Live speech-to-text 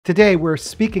Today, we're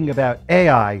speaking about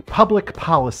AI, public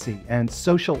policy, and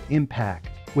social impact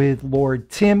with Lord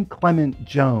Tim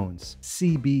Clement-Jones,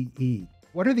 CBE.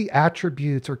 What are the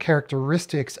attributes or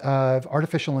characteristics of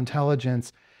artificial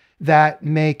intelligence that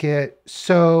make it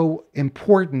so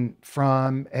important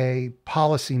from a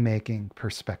policymaking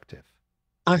perspective?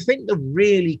 I think the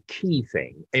really key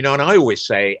thing, and I always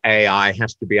say AI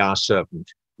has to be our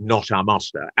servant, not our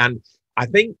master. And I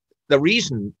think the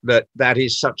reason that that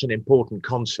is such an important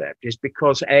concept is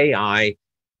because AI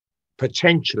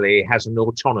potentially has an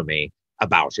autonomy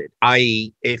about it.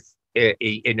 I.e., if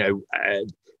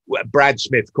Brad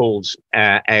Smith calls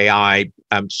AI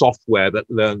software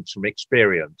that learns from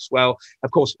experience. Well,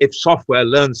 of course, if software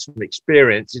learns from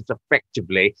experience, it's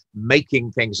effectively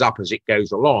making things up as it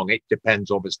goes along. It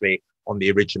depends, obviously, on the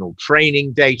original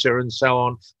training data and so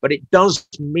on. But it does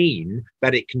mean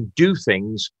that it can do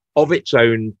things of its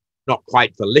own, not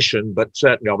quite volition, but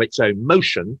certainly of its own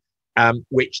motion,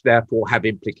 which therefore have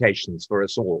implications for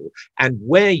us all. And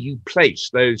where you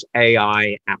place those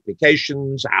AI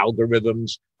applications,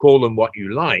 algorithms, call them what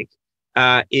you like,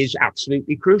 is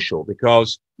absolutely crucial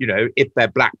because, if they're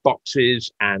black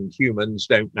boxes and humans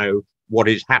don't know what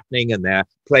is happening and they're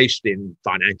placed in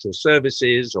financial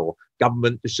services or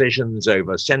government decisions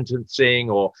over sentencing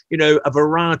or, a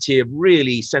variety of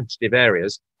really sensitive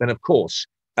areas, then of course,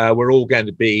 we're all going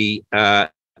to be the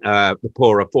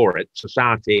poorer for it.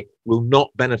 Society will not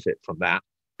benefit from that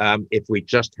if we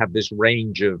just have this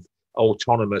range of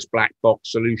autonomous black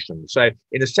box solutions. So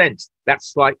in a sense,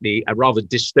 that's slightly a rather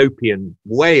dystopian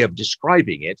way of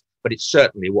describing it, but it's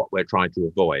certainly what we're trying to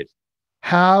avoid.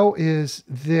 How is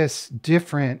this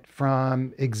different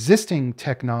from existing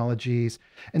technologies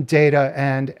and data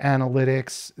and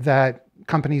analytics that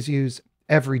companies use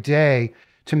every day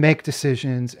to make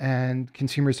decisions and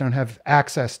consumers don't have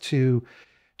access to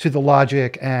the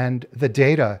logic and the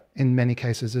data in many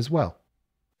cases as well?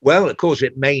 Well, of course,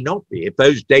 it may not be. If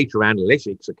those data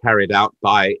analytics are carried out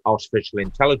by artificial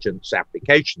intelligence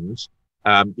applications,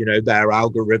 they're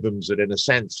algorithms that, in a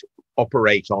sense,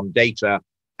 operate on data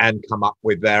and come up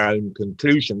with their own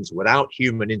conclusions without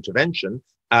human intervention.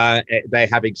 They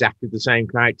have exactly the same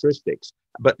characteristics.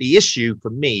 But the issue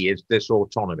for me is this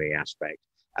autonomy aspect.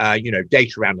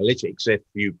 Data analytics, if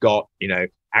you've got,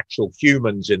 actual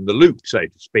humans in the loop, so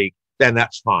to speak, then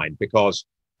that's fine because,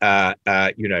 there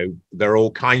are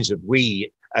all kinds of,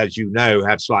 we, as you know,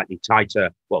 have slightly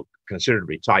tighter, well,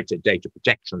 considerably tighter data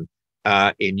protection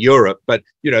in Europe. But,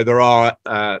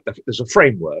 there's a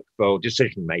framework for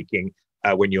decision making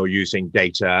when you're using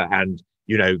data and,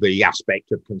 the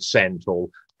aspect of consent or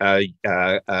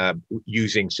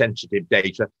using sensitive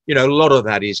data, a lot of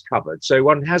that is covered. So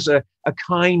one has a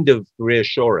kind of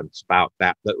reassurance about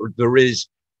that there is,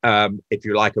 if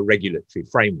you like, a regulatory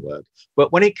framework.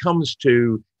 But when it comes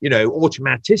to,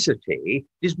 automaticity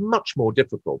is much more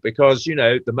difficult because,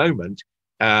 at the moment,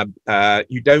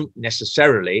 you don't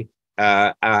necessarily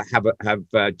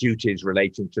have duties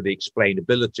relating to the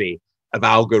explainability of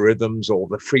algorithms or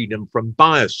the freedom from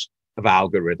bias of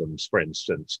algorithms, for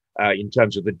instance, in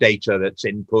terms of the data that's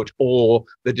input or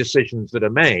the decisions that are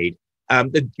made.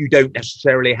 That you don't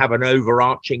necessarily have an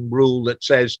overarching rule that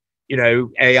says,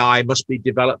 AI must be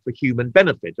developed for human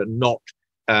benefit and not,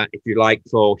 if you like,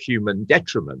 for human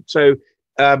detriment. So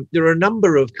there are a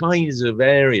number of kinds of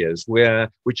areas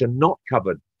which are not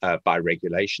covered by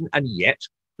regulation, and yet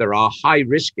there are high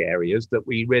risk areas that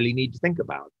we really need to think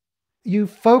about. You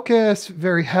focus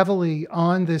very heavily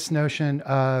on this notion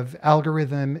of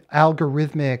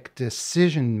algorithmic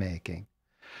decision making.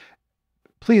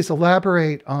 Please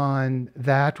elaborate on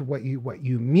that, what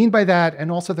you mean by that,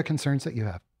 and also the concerns that you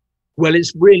have. Well,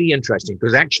 it's really interesting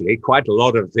because actually quite a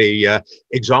lot of the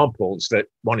examples that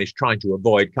one is trying to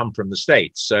avoid come from the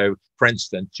States. So, for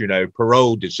instance,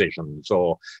 parole decisions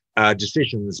or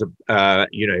decisions,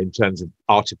 in terms of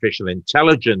artificial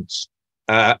intelligence,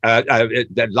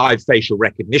 the live facial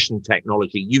recognition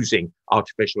technology using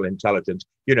artificial intelligence.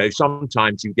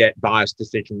 Sometimes you get biased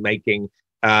decision making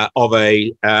of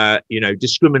a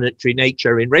discriminatory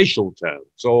nature in racial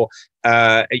terms, or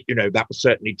that was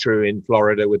certainly true in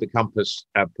Florida with the Compass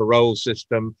parole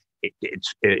system.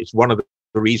 It's one of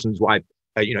the reasons why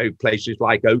places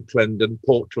like Oakland and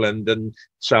Portland and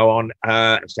so on,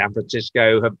 San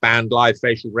Francisco, have banned live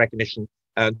facial recognition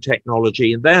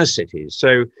technology in their cities.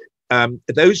 So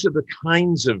those are the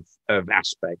kinds of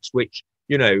aspects which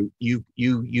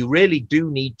you really do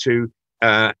need to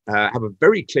have a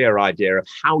very clear idea of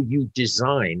how you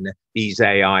design these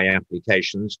AI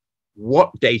applications,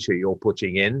 what data you're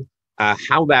putting in,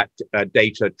 how that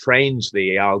data trains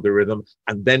the algorithm,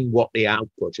 and then what the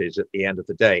output is at the end of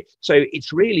the day. So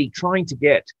it's really trying to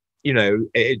get,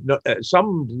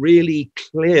 some really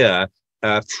clear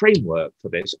framework for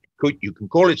this. You can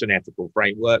call it an ethical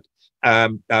framework.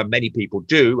 Many people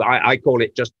do. I call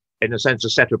it just, in a sense, a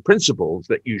set of principles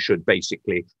that you should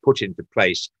basically put into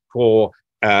place for,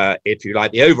 if you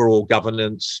like, the overall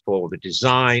governance, for the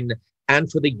design,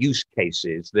 and for the use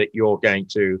cases that you're going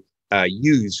to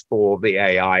use for the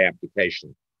AI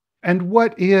application. And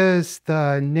what is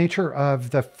the nature of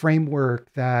the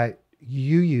framework that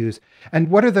you use? And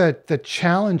what are the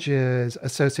challenges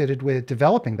associated with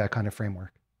developing that kind of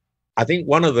framework? I think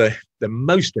one of the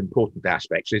most important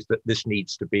aspects is that this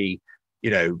needs to be,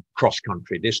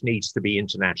 cross-country. This needs to be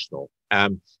international.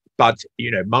 But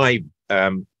my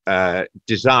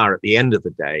desire at the end of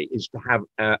the day is to have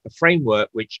a framework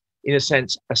which, in a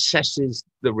sense, assesses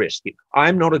the risk.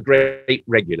 I'm not a great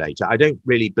regulator. I don't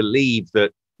really believe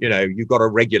that, you've got to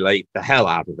regulate the hell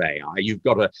out of AI. You've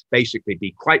got to basically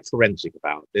be quite forensic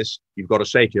about this. You've got to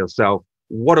say to yourself,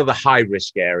 what are the high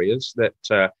risk areas that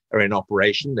are in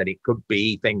operation? Then it could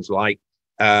be things like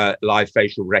live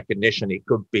facial recognition. It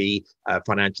could be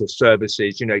financial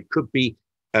services. It could be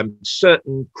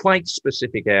certain quite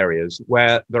specific areas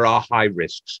where there are high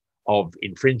risks of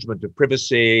infringement of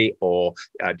privacy, or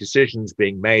decisions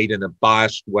being made in a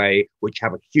biased way, which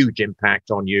have a huge impact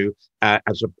on you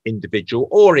as an individual,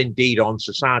 or indeed on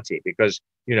society, because,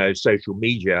 social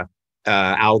media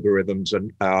algorithms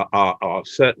are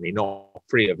certainly not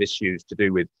free of issues to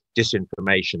do with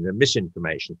disinformation and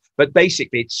misinformation. But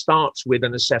basically, it starts with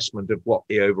an assessment of what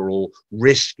the overall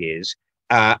risk is.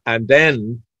 And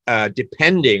then,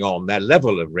 depending on their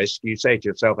level of risk, you say to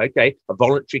yourself, okay, a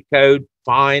voluntary code,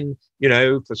 fine,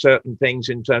 for certain things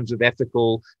in terms of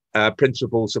ethical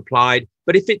principles applied.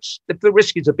 But if the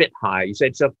risk is a bit high, you say to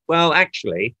yourself, well,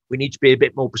 actually, we need to be a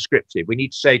bit more prescriptive. We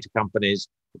need to say to companies,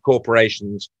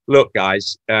 corporations, look,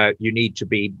 guys, you need to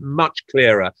be much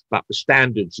clearer about the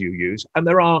standards you use. And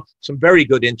there are some very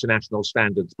good international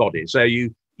standards bodies. So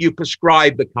you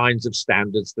prescribe the kinds of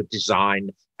standards, the design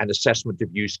and assessment of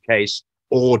use case,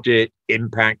 audit,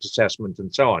 impact assessment,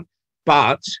 and so on.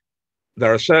 But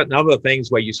there are certain other things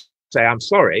where you say, I'm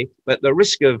sorry, but the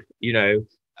risk of,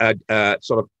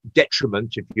 sort of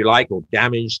detriment, if you like, or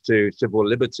damage to civil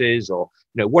liberties, or,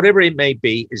 whatever it may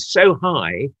be, is so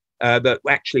high that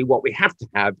actually what we have to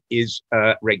have is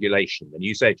regulation. And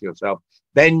you say to yourself,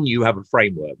 then you have a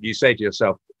framework. You say to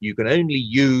yourself, you can only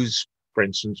use, for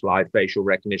instance, live facial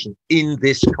recognition in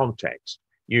this context.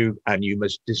 You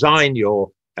must design your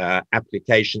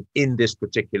application in this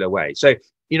particular way. So,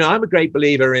 I'm a great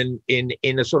believer in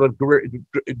a sort of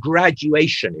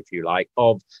graduation, if you like,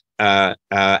 of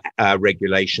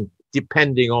regulation,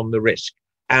 depending on the risk.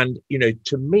 And,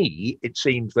 to me, it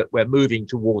seems that we're moving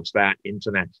towards that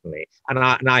internationally.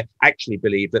 And I actually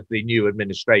believe that the new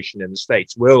administration in the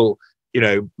States will,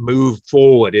 move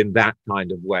forward in that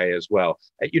kind of way as well.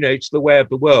 It's the way of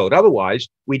the world. Otherwise,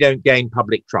 we don't gain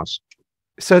public trust.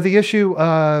 So the issue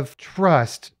of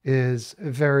trust is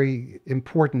very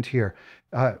important here.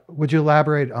 Would you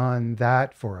elaborate on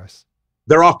that for us?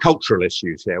 There are cultural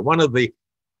issues here. One of the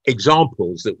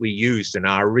examples that we used in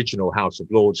our original House of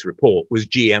Lords report was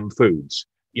GM foods.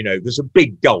 There's a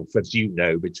big gulf, as you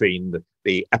know, between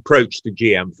the approach to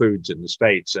GM foods in the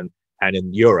States and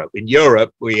in Europe. In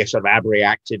Europe, we sort of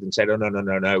abreacted and said, oh,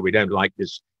 no, we don't like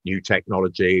this new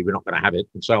technology, we're not going to have it,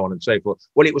 and so on and so forth.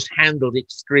 Well, it was handled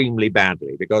extremely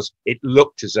badly because it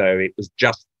looked as though it was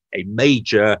just a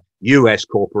major US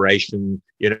corporation,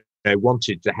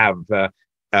 wanted to have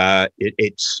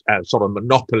its sort of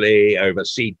monopoly over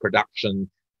seed production,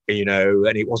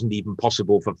 and it wasn't even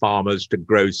possible for farmers to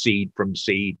grow seed from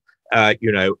seed,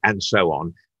 and so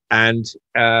on. And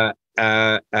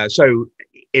so,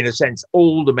 in a sense,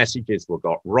 all the messages were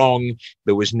got wrong.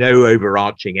 There was no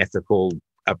overarching ethical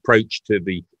approach to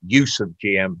the use of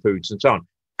GM foods and so on.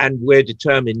 And we're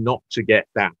determined not to get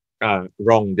that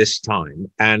wrong this time.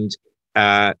 And,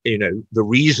 the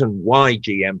reason why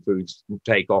GM foods didn't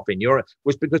take off in Europe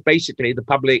was because basically the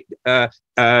public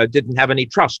didn't have any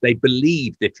trust. They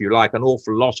believed, if you like, an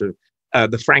awful lot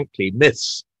of frankly,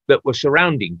 myths that were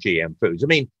surrounding GM foods. I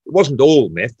mean, it wasn't all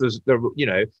myth.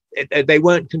 They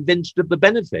weren't convinced of the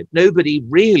benefit. Nobody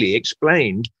really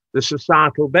explained the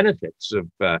societal benefits of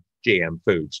GM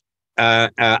foods.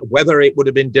 Whether it would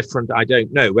have been different, I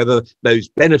don't know. Whether those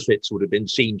benefits would have been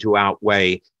seen to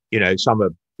outweigh, some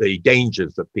of the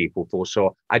dangers that people foresaw,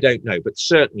 I don't know. But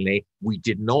certainly, we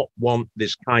did not want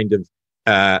this kind of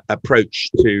approach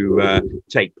to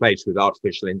take place with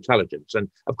artificial intelligence. And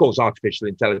of course, artificial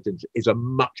intelligence is a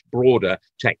much broader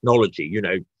technology. You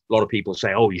know, a lot of people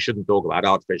say, oh, you shouldn't talk about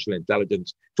artificial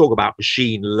intelligence, talk about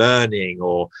machine learning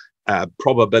or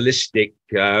probabilistic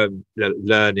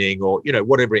learning, or, you know,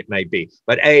 whatever it may be.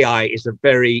 But AI is a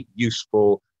very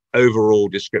useful overall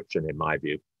description, in my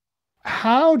view.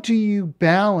 How do you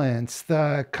balance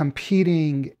the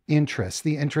competing interests,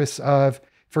 the interests of,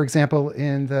 for example,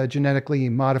 in the genetically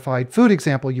modified food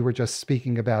example you were just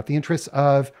speaking about, the interests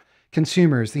of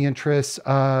consumers, the interests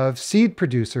of seed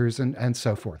producers, and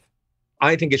so forth?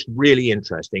 I think it's really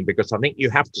interesting because I think you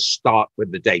have to start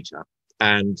with the data.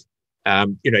 And,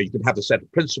 you know, you can have a set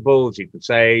of principles. You can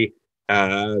say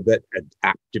that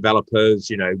app developers,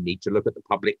 you know, need to look at the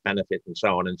public benefit and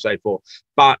so on and so forth.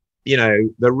 But you know,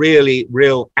 the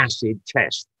real acid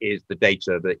test is the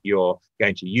data that you're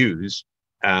going to use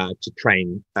to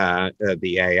train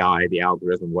the AI, the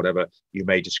algorithm, whatever you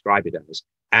may describe it as.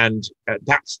 And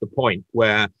that's the point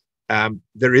where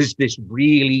there is this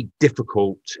really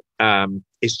difficult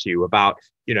issue about,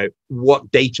 you know,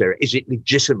 what data is it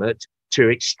legitimate to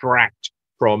extract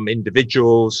from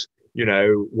individuals? You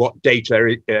know, what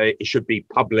data it should be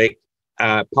publicly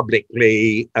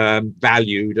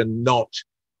valued and not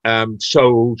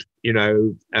sold, you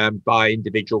know, by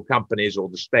individual companies or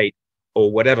the state or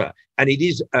whatever. And it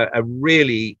is a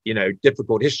really, you know,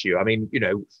 difficult issue. I mean, you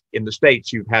know, in the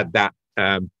States, you've had that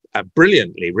a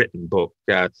brilliantly written book,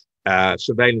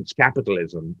 Surveillance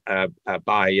Capitalism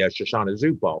by Shoshana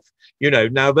Zuboff. You know,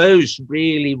 now those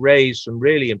really raise some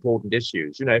really important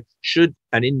issues. You know, should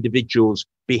an individual's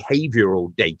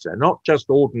behavioral data, not just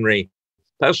ordinary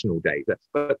personal data,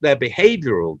 but their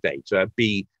behavioral data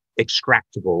be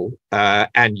extractable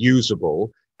and usable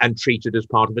and treated as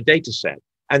part of a data set?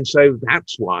 And so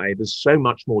that's why there's so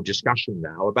much more discussion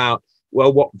now about,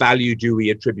 well, what value do we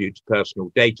attribute to personal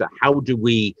data? How do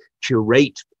we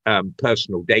curate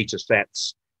personal data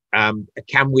sets?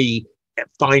 Can we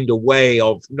find a way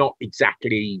of not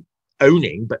exactly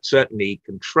owning, but certainly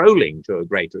controlling to a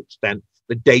greater extent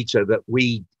the data that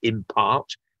we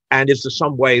impart? And is there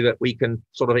some way that we can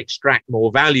sort of extract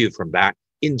more value from that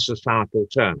in societal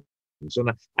terms?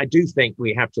 And I do think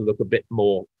we have to look a bit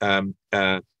more,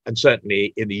 and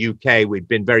certainly in the UK, we've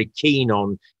been very keen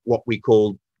on what we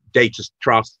call data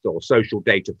trusts or social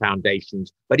data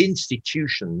foundations, but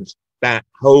institutions that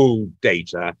hold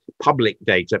data, public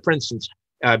data. For instance,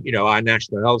 you know, our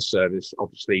National Health Service,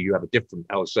 obviously you have a different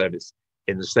health service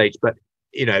in the States, but,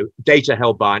 you know, data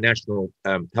held by our National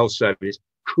Health Service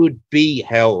could be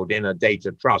held in a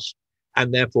data trust,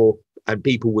 and therefore, and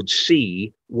people would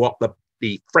see what the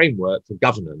framework for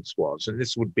governance was. And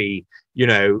this would be, you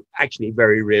know, actually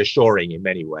very reassuring in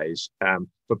many ways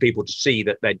for people to see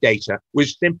that their data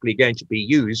was simply going to be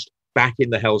used back in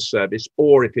the health service,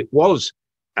 or if it was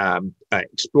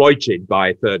exploited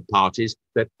by third parties,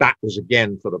 that was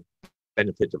again for the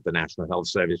benefit of the National Health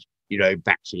Service, you know,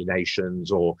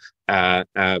 vaccinations or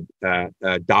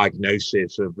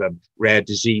diagnosis of rare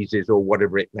diseases or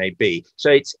whatever it may be.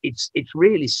 So it's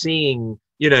really seeing,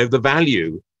 you know, the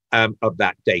value of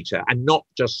that data and not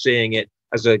just seeing it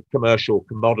as a commercial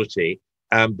commodity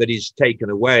that is taken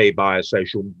away by a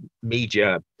social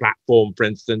media platform, for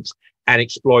instance, and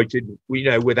exploited, you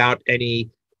know, without any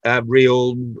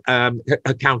real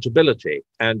accountability.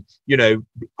 And, you know,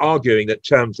 arguing that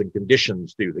terms and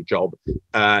conditions do the job,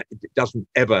 it doesn't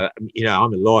ever, you know,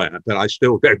 I'm a lawyer, but I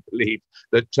still don't believe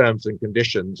that terms and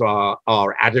conditions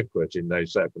are adequate in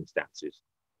those circumstances.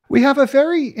 We have a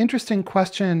very interesting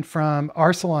question from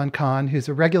Arsalan Khan, who's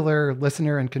a regular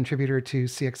listener and contributor to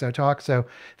CXOTalk. So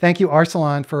thank you,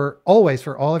 Arsalan, for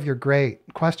all of your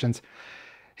great questions.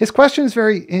 His question is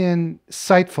very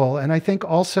insightful, and I think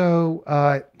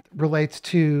also relates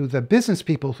to the business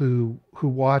people who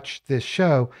watch this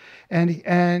show.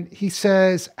 And he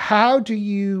says, how do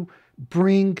you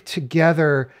bring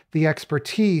together the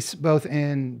expertise both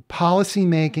in policy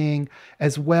making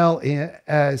as well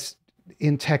as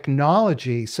in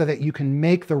technology so that you can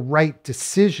make the right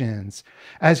decisions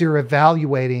as you're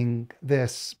evaluating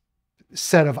this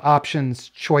set of options,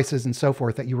 choices, and so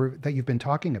forth that you've been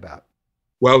talking about?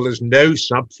 Well, there's no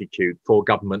substitute for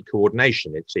government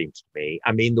coordination, it seems to me.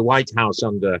 I mean, the White House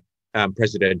under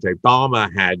President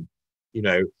Obama had, you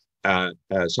know,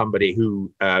 somebody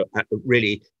who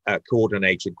really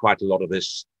coordinated quite a lot of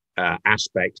this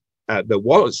aspect.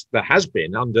 There has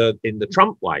been in the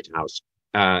Trump White House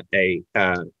an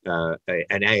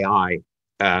AI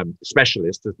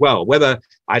specialist as well. Whether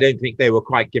I don't think they were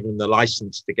quite given the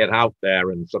license to get out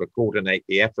there and sort of coordinate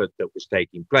the effort that was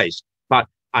taking place, but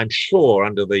I'm sure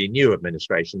under the new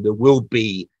administration there will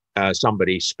be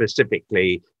somebody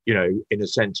specifically, in a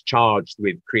sense, charged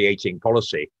with creating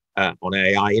policy on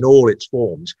AI in all its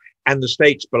forms. And the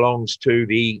States belongs to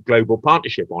the global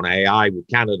partnership on AI with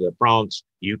Canada, France,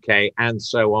 UK, and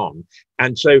so on.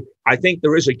 And so I think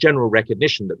there is a general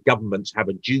recognition that governments have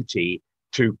a duty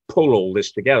to pull all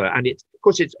this together. And of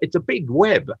course, it's a big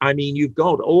web. I mean, you've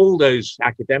got all those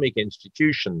academic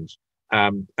institutions,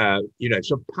 some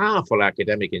powerful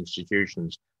academic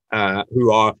institutions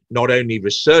who are not only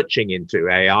researching into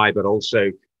AI, but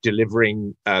also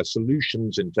delivering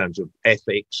solutions in terms of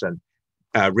ethics and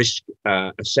risk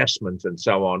assessment and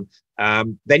so on.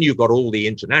 Then you've got all the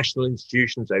international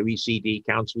institutions, OECD,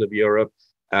 Council of Europe,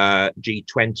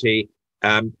 G20.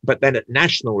 But then at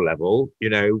national level,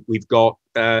 we've got,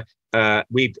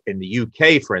 we've in the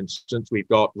UK, for instance, we've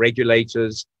got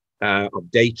regulators of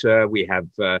data. We have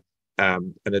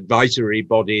an advisory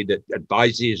body that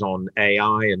advises on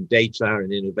AI and data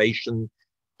and innovation.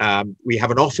 We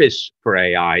have an office for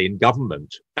AI in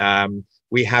government.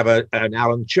 We have an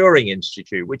Alan Turing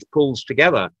Institute, which pulls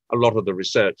together a lot of the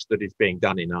research that is being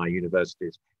done in our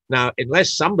universities. Now,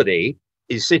 unless somebody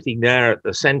is sitting there at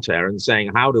the center and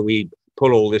saying, how do we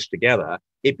pull all this together,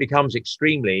 it becomes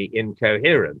extremely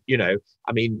incoherent.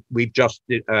 I mean, we've just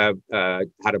had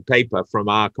a paper from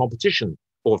our competition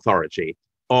authority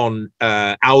on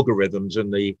algorithms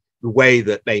and the way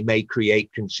that they may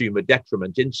create consumer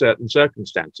detriment in certain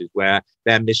circumstances where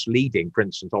they're misleading, for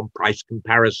instance, on price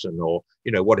comparison or,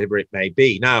 whatever it may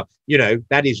be. Now,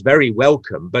 that is very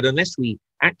welcome, but unless we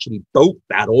actually bolt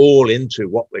that all into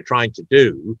what we're trying to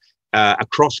do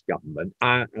across government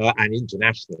and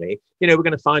internationally, we're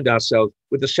going to find ourselves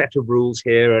with a set of rules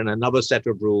here and another set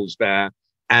of rules there.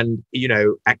 And,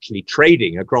 actually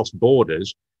trading across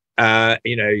borders,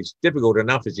 it's difficult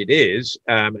enough as it is.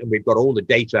 And we've got all the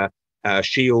data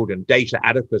shield and data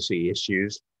adequacy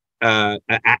issues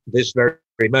at this very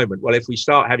moment. Well, if we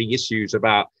start having issues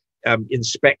about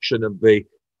inspection of the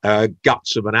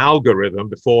guts of an algorithm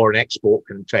before an export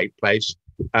can take place,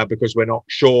 because we're not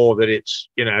sure that it's,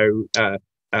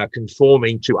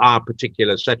 conforming to our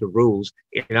particular set of rules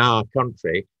in our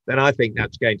country, then I think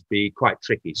that's going to be quite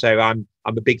tricky. So I'm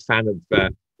a big fan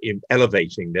of in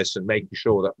elevating this and making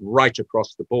sure that right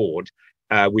across the board,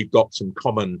 we've got some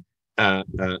common, a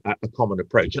common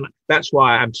approach. And that's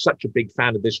why I'm such a big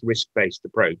fan of this risk-based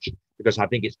approach, because I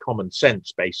think it's common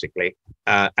sense, basically,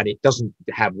 and it doesn't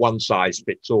have one size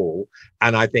fits all.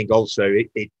 And I think also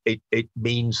it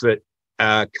means that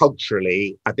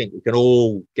culturally, I think we can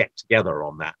all get together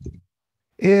on that.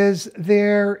 Is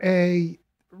there a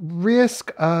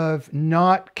risk of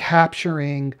not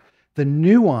capturing the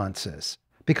nuances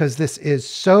because this is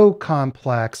so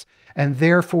complex, and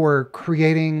therefore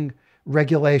creating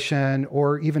regulation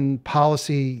or even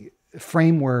policy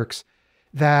frameworks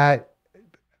that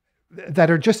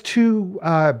are just too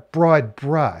broad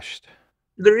brushed?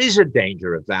 There is a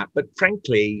danger of that, but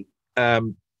frankly,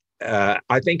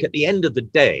 I think at the end of the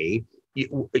day,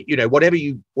 whatever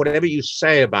you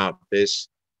say about this,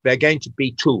 they're going to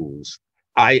be tools.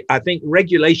 I think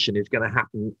regulation is going to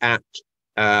happen at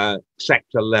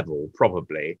sector level,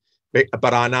 probably.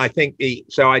 And I think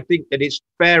that it's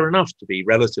fair enough to be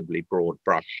relatively broad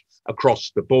brush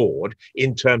across the board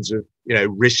in terms of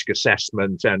risk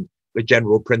assessment and the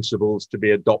general principles to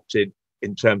be adopted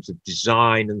in terms of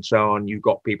design and so on. You've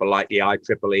got people like the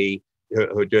IEEE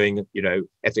who are doing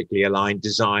ethically aligned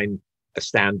design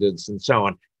standards and so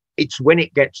on. It's when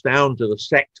it gets down to the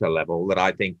sector level that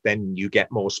I think then you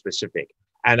get more specific.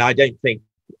 And I don't think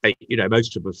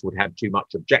most of us would have too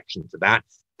much objection to that.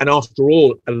 And after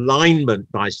all,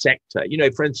 alignment by sector,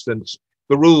 for instance,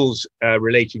 the rules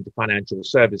relating to financial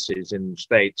services in the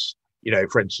States,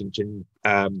 for instance, in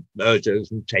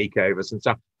mergers and takeovers and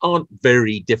stuff, aren't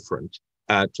very different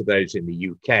to those in the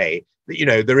UK.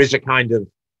 There is a kind of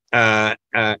a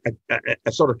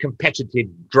sort of competitive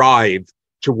drive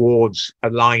towards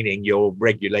aligning your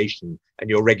regulation and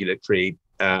your regulatory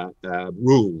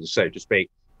rules, so to speak.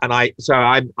 And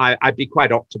I'd be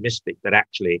quite optimistic that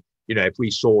actually, if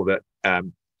we saw that,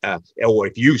 or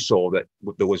if you saw that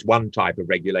there was one type of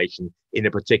regulation in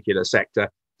a particular sector,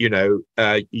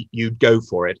 you'd go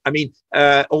for it. I mean,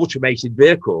 automated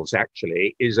vehicles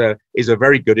actually is a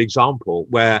very good example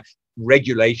where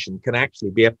regulation can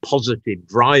actually be a positive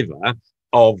driver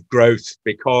of growth,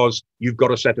 because you've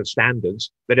got a set of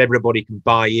standards that everybody can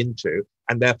buy into,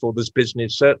 and therefore there's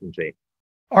business certainty.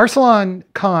 Arsalan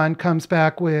Khan comes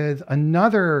back with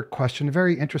another question, a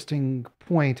very interesting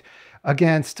point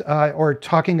against or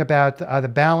talking about the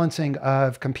balancing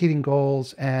of competing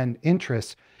goals and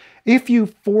interests. If you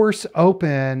force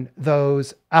open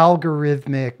those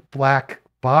algorithmic black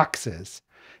boxes,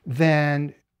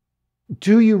 then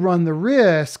do you run the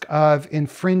risk of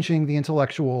infringing the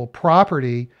intellectual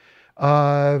property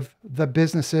of the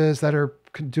businesses that are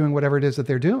doing whatever it is that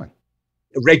they're doing?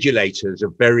 Regulators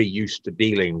are very used to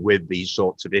dealing with these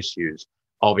sorts of issues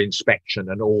of inspection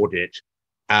and audit.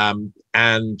 I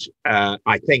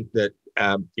think that,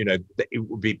 it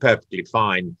would be perfectly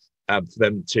fine for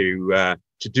them to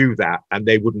do that, and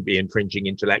they wouldn't be infringing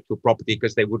intellectual property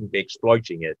because they wouldn't be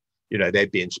exploiting it.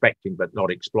 They'd be inspecting but not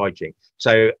exploiting.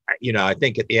 So, I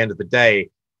think at the end of the day,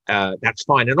 that's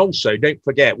fine. And also, don't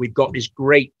forget, we've got this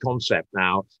great concept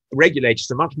now. Regulators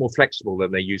are much more flexible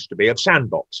than they used to be, of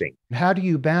sandboxing. How do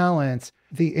you balance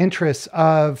the interests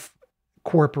of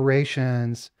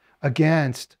corporations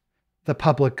against the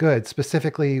public good,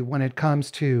 specifically when it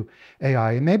comes to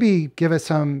AI? And maybe give us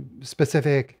some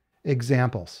specific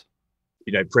examples.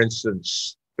 For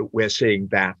instance, we're seeing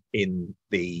that in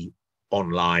the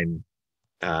online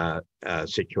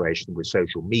situation with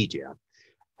social media.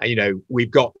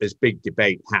 We've got this big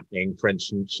debate happening, for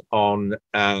instance, on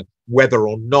whether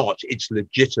or not it's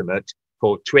legitimate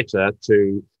for Twitter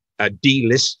to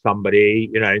delist somebody,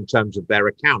 in terms of their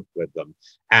account with them.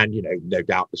 And, no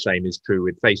doubt the same is true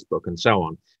with Facebook and so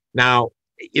on. Now,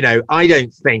 I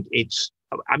don't think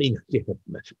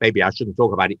maybe I shouldn't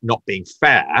talk about it not being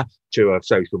fair to a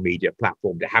social media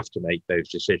platform to have to make those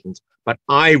decisions, but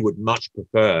I would much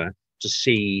prefer to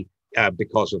see,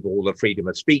 because of all the freedom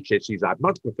of speech issues, I'd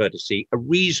much prefer to see a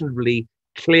reasonably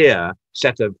clear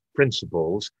set of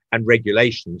principles and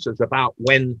regulations as about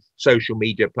when social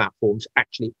media platforms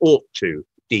actually ought to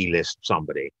delist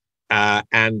somebody.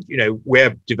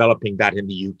 We're developing that in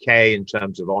the UK in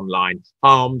terms of online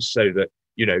harms, so that,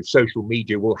 social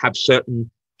media will have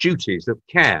certain duties of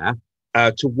care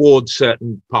towards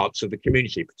certain parts of the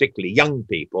community, particularly young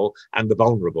people and the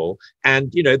vulnerable.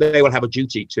 And, they will have a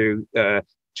duty to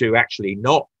actually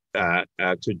not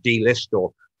to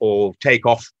delist or take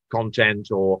off content,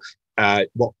 or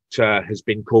what has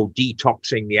been called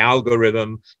detoxing the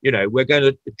algorithm. We're going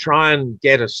to try and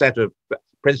get a set of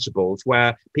principles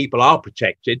where people are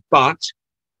protected, but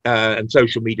and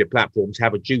social media platforms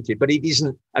have a duty, but it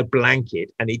isn't a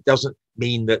blanket, and it doesn't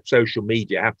mean that social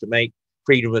media have to make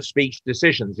freedom of speech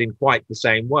decisions in quite the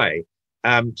same way.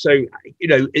 But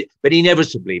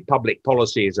inevitably, public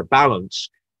policy is a balance.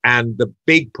 And the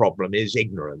big problem is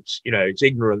ignorance. It's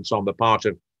ignorance on the part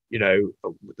of,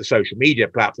 the social media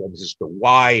platforms as to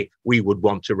why we would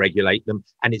want to regulate them.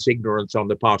 And it's ignorance on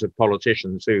the part of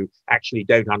politicians who actually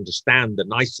don't understand the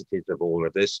niceties of all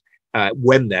of this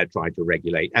when they're trying to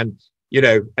regulate. And,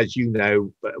 as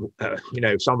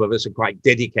some of us are quite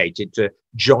dedicated to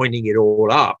joining it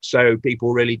all up. So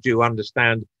people really do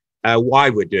understand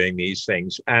why we're doing these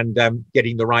things, and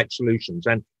getting the right solutions.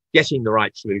 And getting the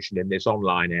right solution in this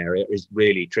online area is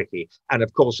really tricky. And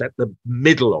of course, at the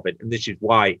middle of it, and this is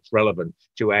why it's relevant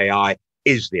to AI,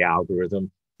 is the algorithm,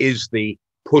 is the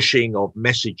pushing of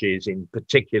messages in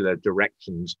particular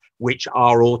directions, which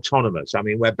are autonomous. I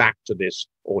mean, we're back to this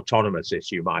autonomous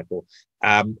issue, Michael.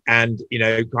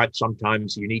 Quite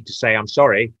sometimes you need to say, I'm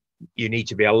sorry, you need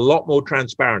to be a lot more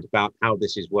transparent about how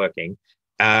this is working.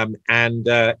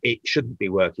 It shouldn't be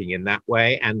working in that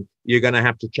way, and you're going to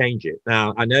have to change it.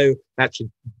 Now, I know that's a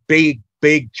big,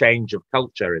 big change of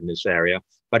culture in this area,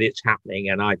 but it's happening.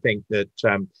 And I think that,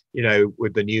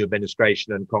 with the new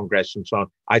administration and Congress and so on,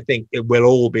 I think it will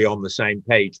all be on the same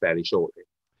page fairly shortly.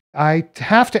 I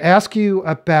have to ask you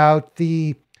about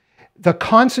the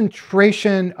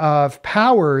concentration of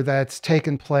power that's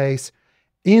taken place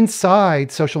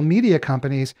inside social media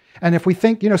companies. And if we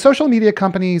think, social media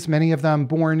companies, many of them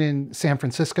born in San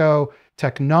Francisco,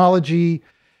 technology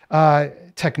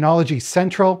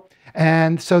central.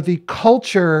 And so the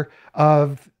culture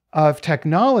of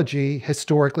technology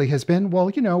historically has been,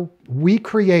 we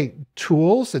create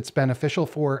tools that's beneficial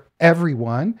for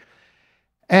everyone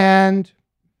and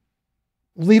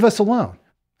leave us alone,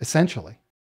 essentially.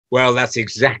 Well, that's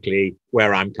exactly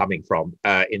where I'm coming from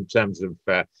in terms of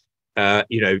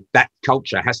that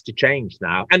culture has to change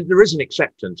now. And there is an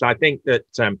acceptance. I think that,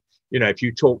 if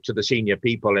you talk to the senior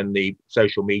people in the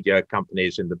social media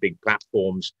companies and the big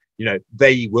platforms,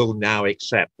 they will now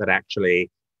accept that actually,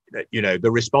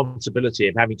 the responsibility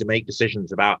of having to make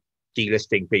decisions about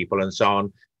delisting people and so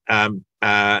on,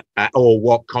 or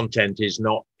what content is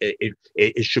not,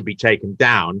 it should be taken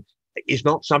down, is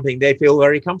not something they feel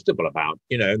very comfortable about,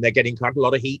 and they're getting quite a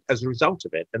lot of heat as a result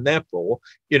of it. And therefore,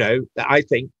 I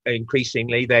think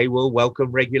increasingly they will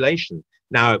welcome regulation.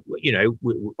 Now,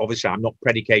 obviously I'm not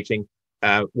predicating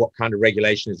what kind of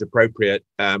regulation is appropriate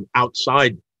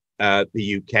outside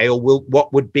the UK, or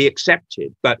what would be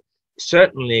accepted. But,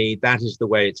 certainly that is the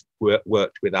way it's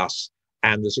worked with us.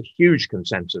 And there's a huge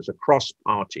consensus across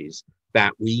parties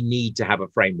that we need to have a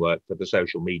framework for the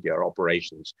social media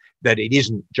operations, that it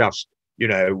isn't just,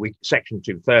 Section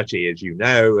 230, as you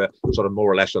know, sort of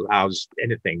more or less allows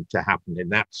anything to happen in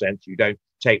that sense. You don't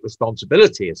take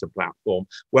responsibility as a platform.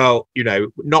 Well,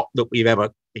 not that we've ever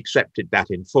accepted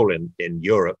that in full in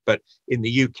Europe, but in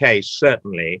the UK,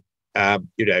 certainly,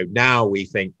 now we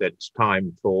think that it's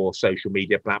time for social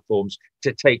media platforms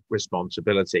to take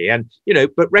responsibility and,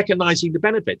 but recognizing the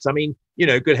benefits. I mean,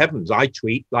 good heavens, I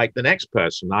tweet like the next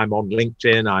person. I'm on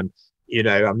LinkedIn. I'm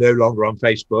no longer on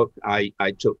Facebook. I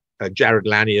took Jared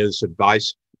Lanier's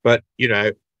advice, but,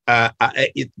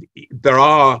 there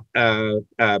are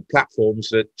platforms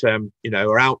that,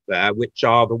 are out there, which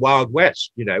are the Wild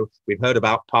West. We've heard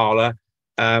about Parler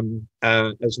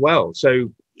as well.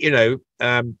 So,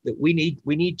 we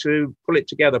need to pull it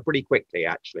together pretty quickly,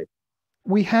 actually.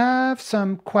 We have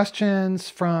some questions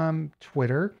from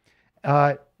Twitter.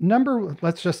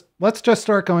 Let's just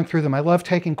start going through them. I love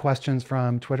taking questions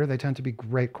from Twitter. They tend to be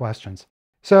great questions.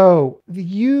 So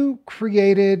you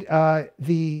created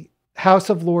the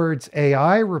House of Lords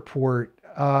AI report.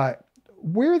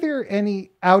 Were there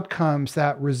any outcomes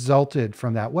that resulted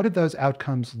from that? What did those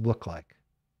outcomes look like?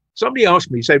 Somebody asked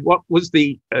me, said, what was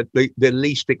the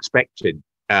least expected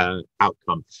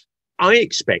outcome? I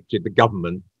expected the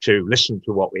government to listen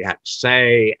to what we had to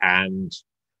say, and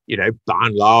by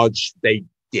and large, they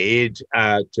did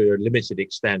to a limited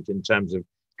extent in terms of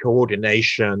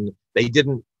coordination. They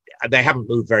haven't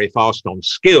moved very fast on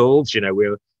skills.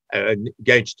 We're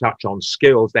going to touch on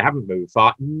skills. They haven't moved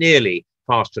nearly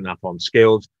fast enough on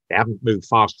skills. They haven't moved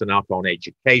fast enough on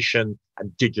education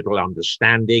and digital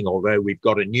understanding, although we've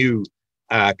got a new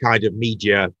kind of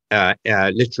media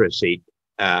literacy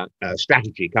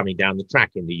strategy coming down the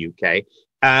track in the UK.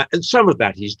 And some of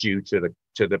that is due to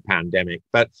the pandemic.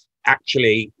 But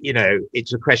actually,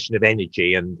 it's a question of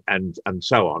energy and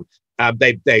so on.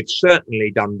 They've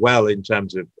certainly done well in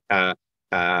terms of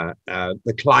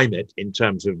the climate, in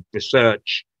terms of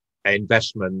research,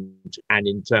 investment, and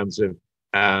in terms of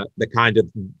the kind of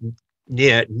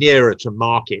nearer to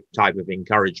market type of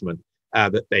encouragement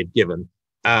that they've given.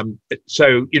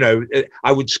 So,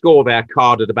 I would score their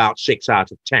card at about 6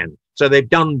 out of 10. So they've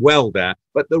done well there.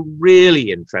 But the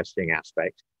really interesting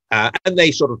aspect, and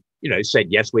they sort of, said,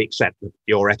 yes, we accept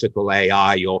your ethical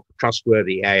AI, your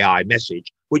trustworthy AI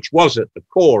message, which was at the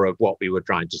core of what we were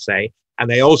trying to say. And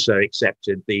they also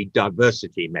accepted the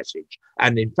diversity message.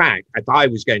 And in fact, if I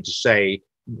was going to say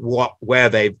where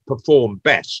they've performed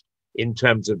best in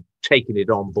terms of taking it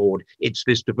on board, it's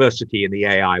this diversity in the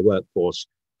AI workforce,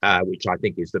 which I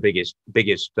think is the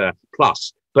biggest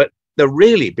plus. But the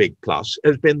really big plus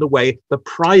has been the way the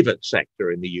private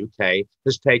sector in the UK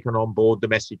has taken on board the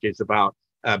messages about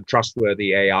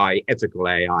trustworthy AI, ethical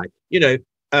AI.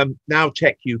 Now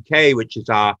Tech UK, which is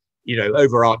our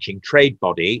overarching trade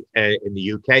body in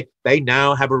the UK, they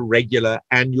now have a regular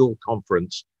annual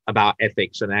conference about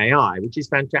ethics and AI, which is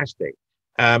fantastic.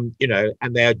 And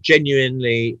they are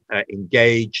genuinely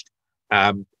engaged.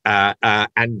 And,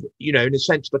 in a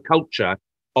sense, the culture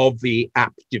of the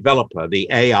app developer, the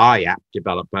AI app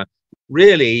developer,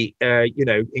 really,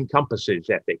 encompasses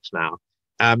ethics now.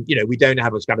 We don't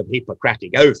have a kind of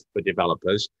Hippocratic oath for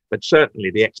developers, but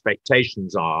certainly the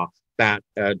expectations are that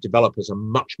developers are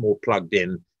much more plugged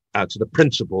in to the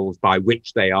principles by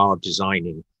which they are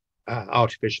designing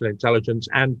artificial intelligence.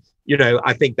 And,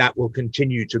 I think that will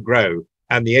continue to grow.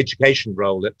 And the education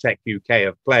role that Tech UK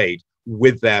have played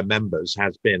with their members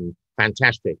has been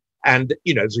fantastic. And,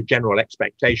 there's a general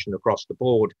expectation across the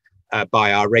board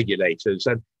by our regulators.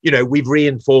 And, we've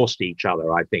reinforced each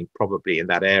other, I think, probably in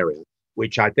that area,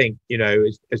 which I think,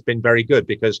 has been very good,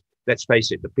 because let's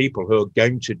face it, the people who are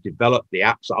going to develop the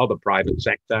apps are the private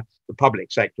sector. The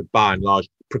public sector, by and large,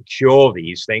 procure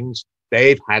these things.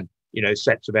 They've had,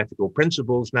 sets of ethical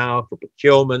principles now for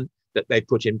procurement that they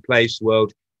put in place,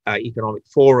 World Economic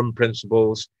Forum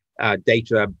principles,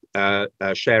 data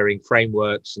sharing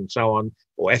frameworks and so on,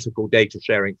 or ethical data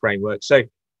sharing frameworks. So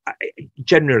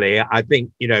generally, I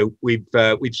think, we've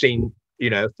seen,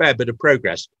 a fair bit of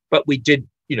progress, but we did,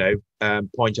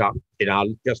 point out in our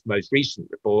just most recent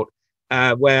report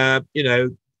where, they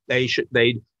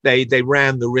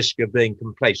ran the risk of being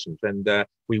complacent, and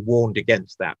we warned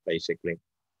against that, basically.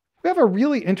 We have a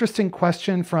really interesting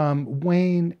question from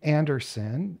Wayne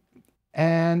Anderson.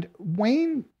 And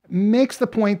Wayne makes the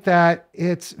point that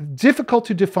it's difficult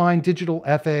to define digital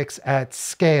ethics at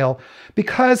scale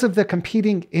because of the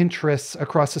competing interests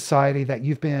across society that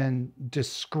you've been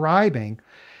describing.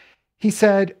 He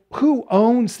said, who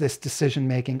owns this decision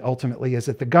making ultimately? Is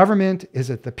it the government?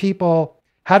 Is it the people?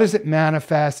 How does it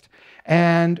manifest?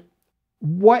 And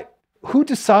who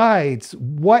decides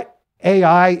what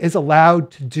AI is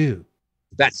allowed to do?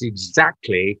 That's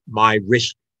exactly my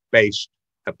risk-based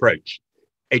approach.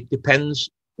 It depends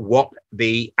what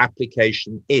the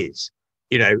application is.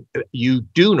 You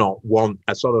do not want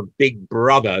a sort of big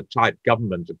brother type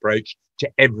government approach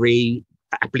to every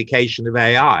application of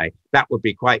AI. That would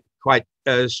be quite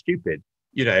stupid.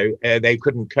 They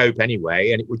couldn't cope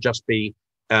anyway, and it would just be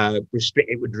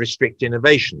it would restrict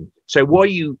innovation. So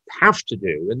what you have to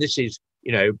do, and this is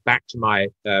back to my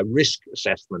risk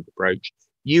assessment approach,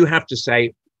 you have to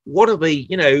say, what are the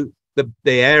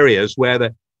areas where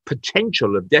the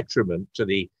potential of detriment to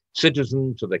the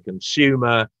citizen, to the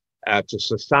consumer, to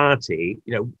society,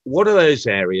 what are those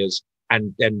areas,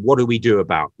 and then what do we do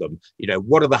about them?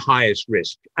 What are the highest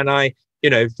risk? And I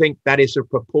think that is a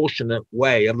proportionate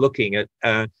way of looking at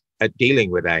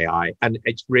dealing with AI, and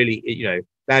it's really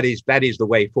that is the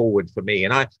way forward for me.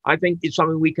 And I think it's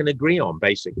something we can agree on,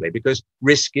 basically, because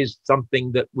risk is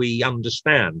something that we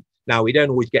understand. Now, we don't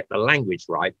always get the language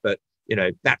right, but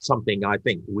that's something I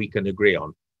think we can agree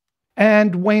on.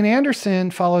 And Wayne Anderson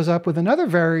follows up with another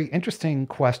very interesting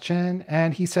question.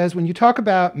 And he says, when you talk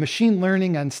about machine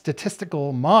learning and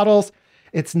statistical models,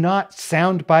 it's not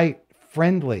soundbite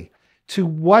friendly. To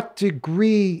what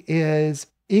degree is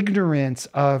ignorance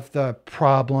of the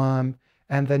problem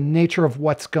and the nature of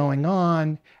what's going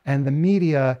on and the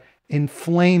media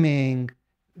inflaming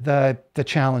the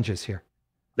challenges here?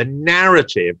 The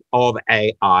narrative of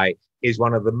AI is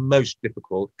one of the most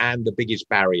difficult and the biggest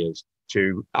barriers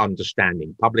to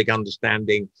understanding, public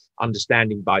understanding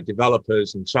by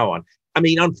developers and so on. I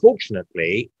mean,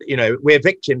 unfortunately, we're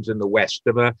victims in the West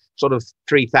of a sort of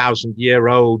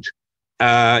 3,000-year-old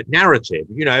narrative.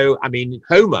 I mean,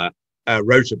 Homer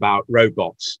wrote about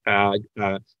robots.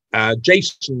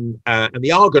 Jason and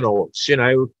the Argonauts,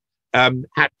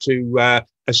 had to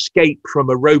escape from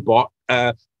a robot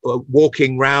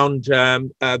walking around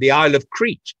the Isle of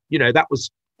Crete. That was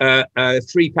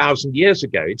 3,000 years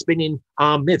ago. It's been in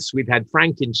our myths. We've had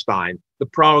Frankenstein, the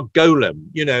Prague Golem,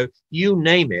 you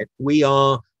name it. We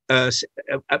are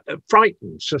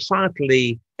frightened,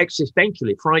 societally,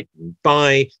 existentially frightened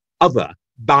by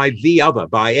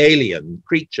alien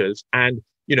creatures. And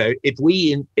if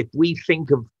we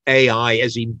think of AI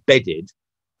as embedded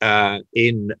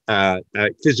in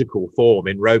physical form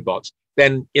in robots,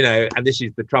 then and this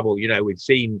is the trouble. We've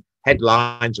seen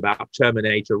headlines about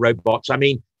Terminator robots. I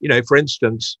mean, for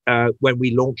instance, when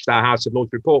we launched our House of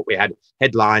Lords report, we had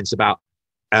headlines about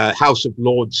House of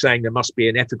Lords saying there must be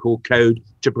an ethical code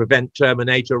to prevent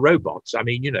Terminator robots. I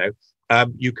mean,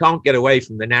 you can't get away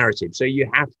from the narrative. So you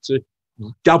have to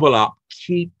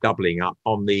keep doubling up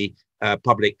on the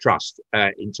public trust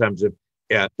in terms of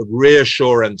the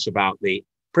reassurance about the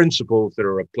principles that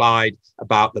are applied,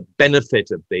 about the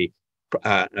benefit of the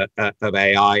of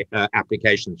AI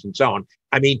applications and so on.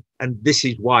 I mean, and this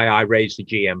is why I raised the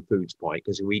GM foods point,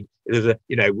 because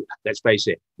let's face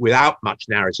it, without much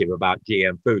narrative about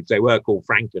GM foods, they were called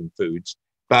Franken foods,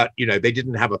 but they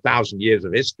didn't have 1,000 years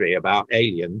of history about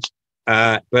aliens.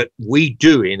 But we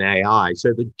do in AI,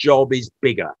 so the job is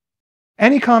bigger.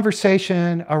 Any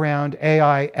conversation around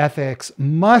AI ethics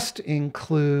must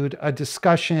include a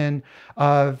discussion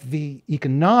of the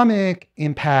economic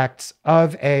impacts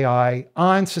of AI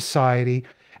on society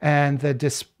and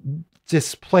the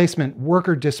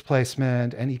worker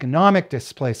displacement and economic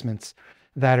displacements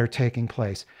that are taking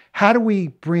place. How do we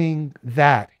bring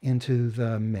that into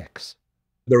the mix?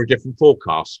 There are different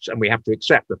forecasts, and we have to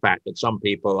accept the fact that some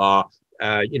people are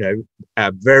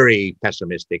very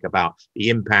pessimistic about the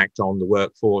impact on the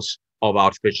workforce of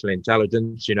artificial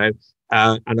intelligence,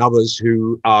 and others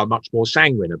who are much more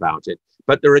sanguine about it.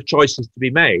 But there are choices to be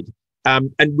made.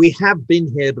 And we have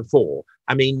been here before.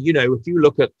 I mean, if you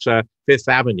look at Fifth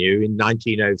Avenue in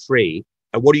 1903,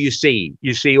 what do you see?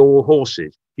 You see all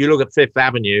horses. You look at Fifth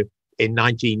Avenue in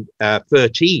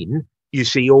 1913, you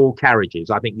see all carriages.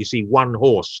 I think you see one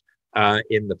horse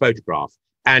in the photograph.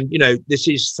 And, this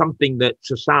is something that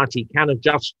society can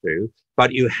adjust to,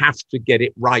 but you have to get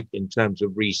it right in terms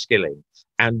of reskilling.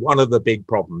 And one of the big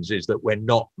problems is that we're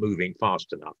not moving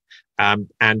fast enough.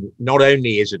 And not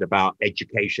only is it about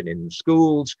education in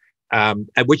schools,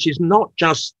 which is not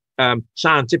just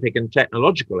scientific and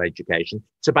technological education,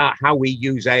 it's about how we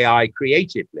use AI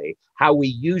creatively, how we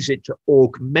use it to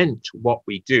augment what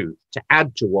we do, to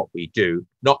add to what we do,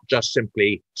 not just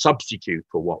simply substitute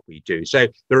for what we do. So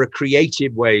there are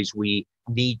creative ways we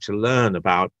need to learn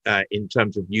about in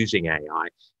terms of using AI.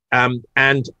 And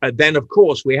then, of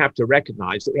course, we have to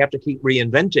recognize that we have to keep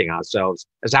reinventing ourselves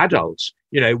as adults.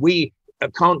 We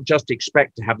can't just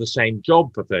expect to have the same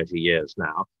job for 30 years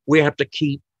now. We have to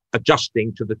keep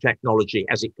adjusting to the technology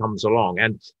as it comes along.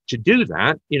 And to do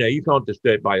that, you can't just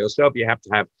do it by yourself. You have to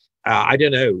have,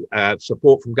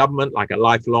 support from government, like a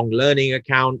lifelong learning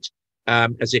account,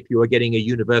 as if you were getting a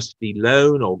university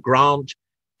loan or grant.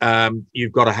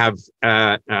 You've got to have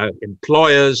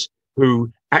employers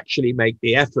who actually make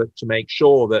the effort to make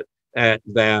sure that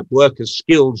their workers'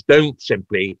 skills don't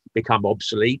simply become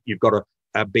obsolete. You've got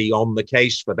to be on the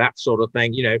case for that sort of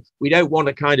thing. We don't want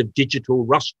a kind of digital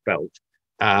rust belt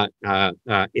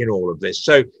in all of this.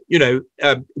 So,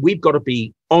 we've got to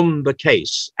be on the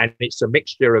case, and it's a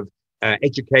mixture of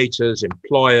educators,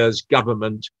 employers,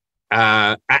 government,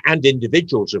 and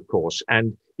individuals, of course.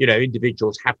 And,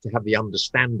 individuals have to have the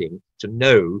understanding to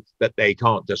know that they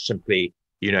can't just simply,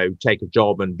 take a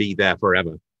job and be there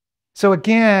forever. So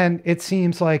again, it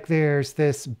seems like there's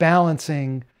this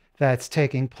balancing that's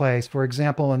taking place, for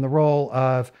example, in the role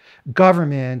of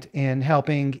government in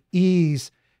helping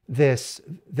ease this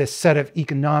set of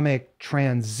economic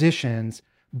transitions,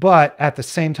 but at the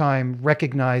same time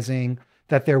recognizing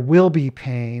that there will be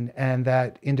pain and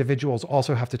that individuals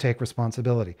also have to take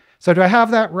responsibility. So do I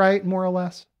have that right, more or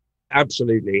less?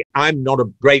 Absolutely. I'm not a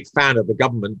great fan of the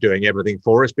government doing everything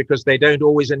for us because they don't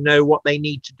always know what they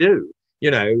need to do.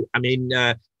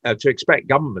 To expect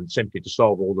government simply to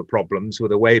solve all the problems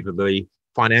with a wave of the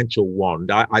financial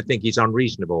wand, I think is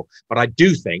unreasonable. But I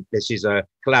do think this is a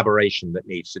collaboration that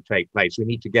needs to take place. We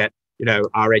need to get,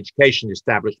 our education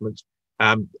establishments,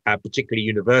 particularly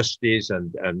universities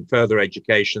and further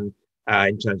education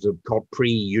in terms of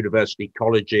pre-university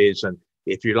colleges, and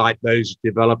if you like, those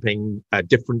developing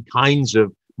different kinds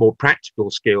of more practical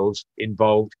skills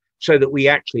involved, so that we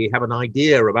actually have an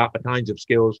idea about the kinds of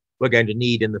skills we're going to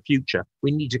need in the future. We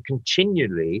need to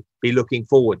continually be looking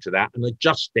forward to that and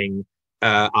adjusting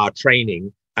our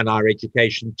training and our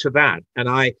education to that. And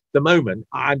the moment,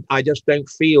 I just don't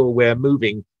feel we're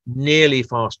moving nearly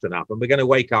fast enough. And we're going to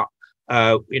wake up,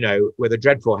 with a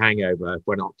dreadful hangover if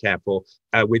we're not careful,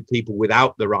 with people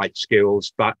without the right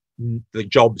skills, but the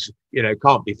jobs,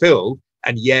 can't be filled.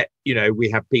 And yet, we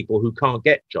have people who can't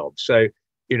get jobs. So,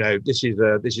 this is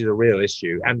a real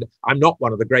issue. And I'm not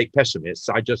one of the great pessimists.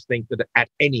 I just think that at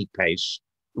any pace,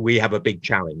 we have a big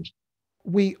challenge.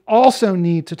 We also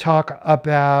need to talk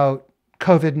about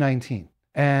COVID-19.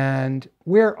 And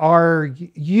where are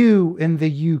you in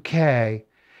the UK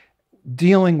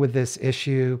dealing with this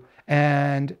issue?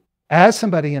 And as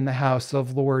somebody in the House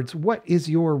of Lords, what is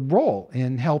your role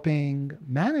in helping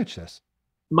manage this?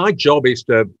 My job is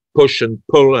to push and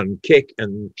pull and kick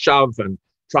and shove and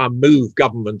try and move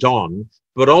government on,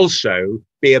 but also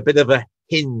be a bit of a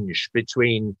hinge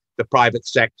between the private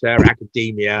sector,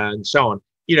 academia, and so on.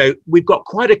 We've got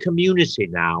quite a community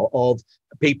now of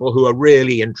people who are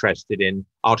really interested in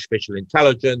artificial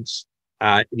intelligence,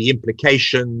 the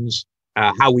implications,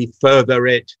 how we further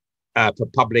it for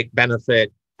public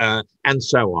benefit, and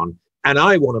so on. And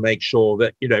I want to make sure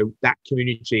that, that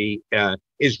community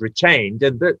is retained,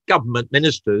 and that government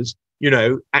ministers,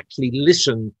 actually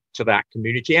listen to that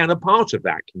community and are part of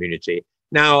that community.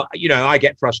 Now, I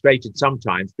get frustrated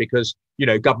sometimes because,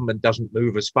 government doesn't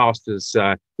move as fast as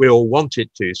we all want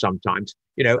it to sometimes.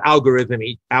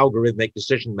 Algorithmic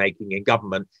decision-making in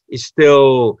government is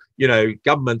still, our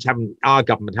government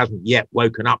hasn't yet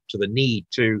woken up to the need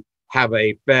to have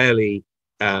a fairly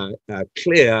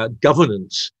clear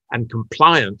governance and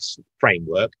compliance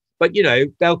framework. But,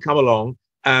 they'll come along.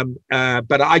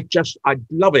 But I'd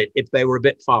love it if they were a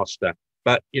bit faster.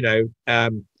 But,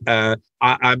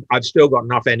 I've still got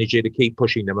enough energy to keep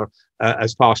pushing them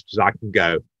as fast as I can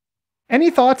go. Any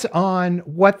thoughts on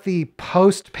what the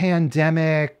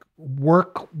post-pandemic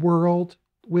work world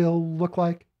will look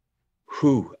like?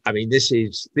 This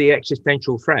is the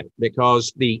existential threat,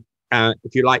 because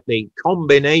if you like, the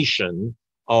combination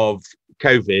of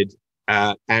COVID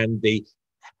and the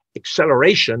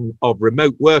acceleration of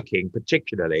remote working,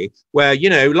 particularly, where,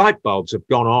 light bulbs have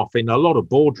gone off in a lot of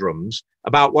boardrooms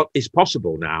about what is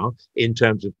possible now in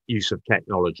terms of use of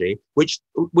technology, which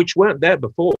weren't there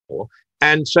before.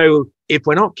 And so if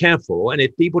we're not careful, and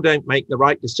if people don't make the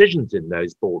right decisions in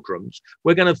those boardrooms,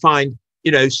 we're going to find,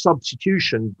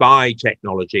 substitution by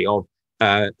technology of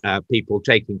people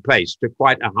taking place to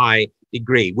quite a high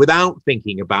degree, without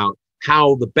thinking about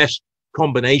how the best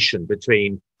combination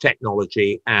between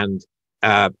technology and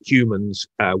humans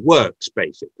works,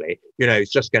 basically.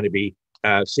 It's just going to be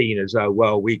seen as,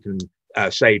 we can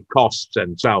save costs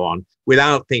and so on,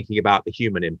 without thinking about the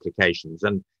human implications.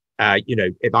 And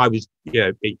If I was,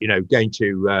 going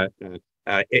to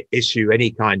issue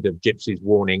any kind of gypsies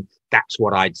warning, that's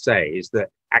what I'd say, is that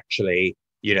actually,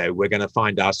 we're going to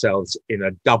find ourselves in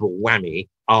a double whammy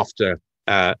after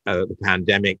the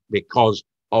pandemic because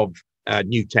of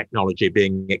new technology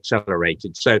being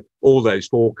accelerated. So all those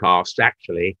forecasts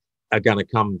actually are going to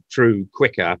come through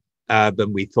quicker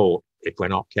than we thought if we're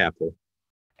not careful.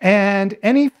 And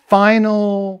any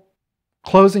final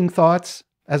closing thoughts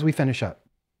as we finish up?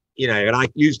 And I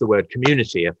use the word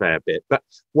community a fair bit, but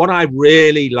what I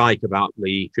really like about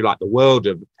the world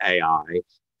of AI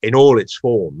in all its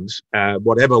forms,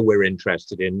 whatever we're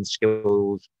interested in,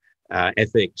 skills,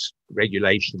 ethics,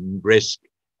 regulation, risk,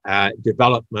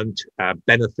 development,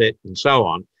 benefit, and so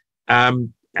on,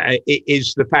 it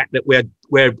is the fact that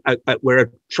we're a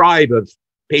tribe of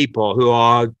people who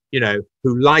are,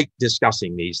 who like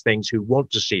discussing these things, who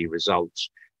want to see results,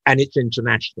 and it's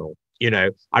international.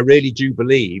 I really do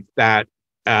believe that,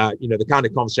 the kind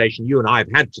of conversation you and I have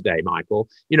had today, Michael,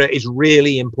 is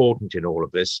really important in all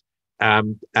of this.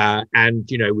 And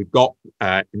we've got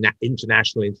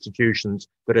international institutions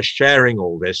that are sharing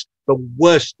all this. The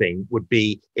worst thing would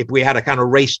be if we had a kind of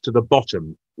race to the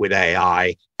bottom with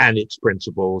AI and its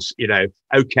principles.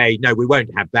 Okay, no, we won't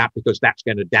have that because that's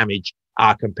going to damage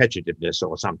our competitiveness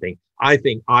or something. I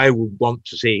think I would want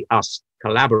to see us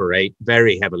collaborate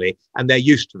very heavily, and they're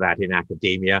used to that in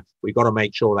academia. We've got to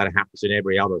make sure that happens in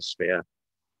every other sphere.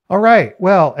 All right.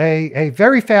 Well, a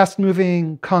very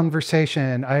fast-moving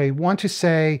conversation. I want to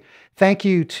say thank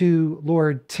you to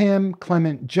Lord Tim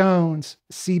Clement-Jones,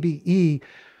 CBE,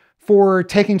 for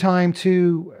taking time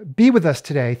to be with us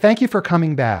today. Thank you for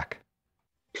coming back.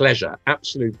 Pleasure.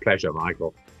 Absolute pleasure,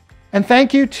 Michael. And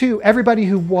thank you to everybody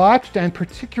who watched, and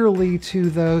particularly to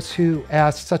those who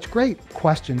asked such great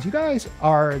questions. You guys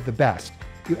are the best.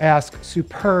 You ask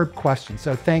superb questions,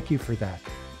 so thank you for that.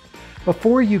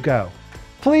 Before you go,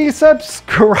 please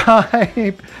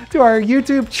subscribe to our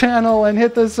YouTube channel and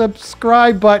hit the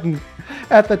subscribe button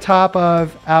at the top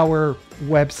of our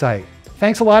website.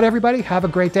 Thanks a lot, everybody. Have a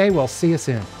great day. We'll see you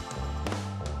soon.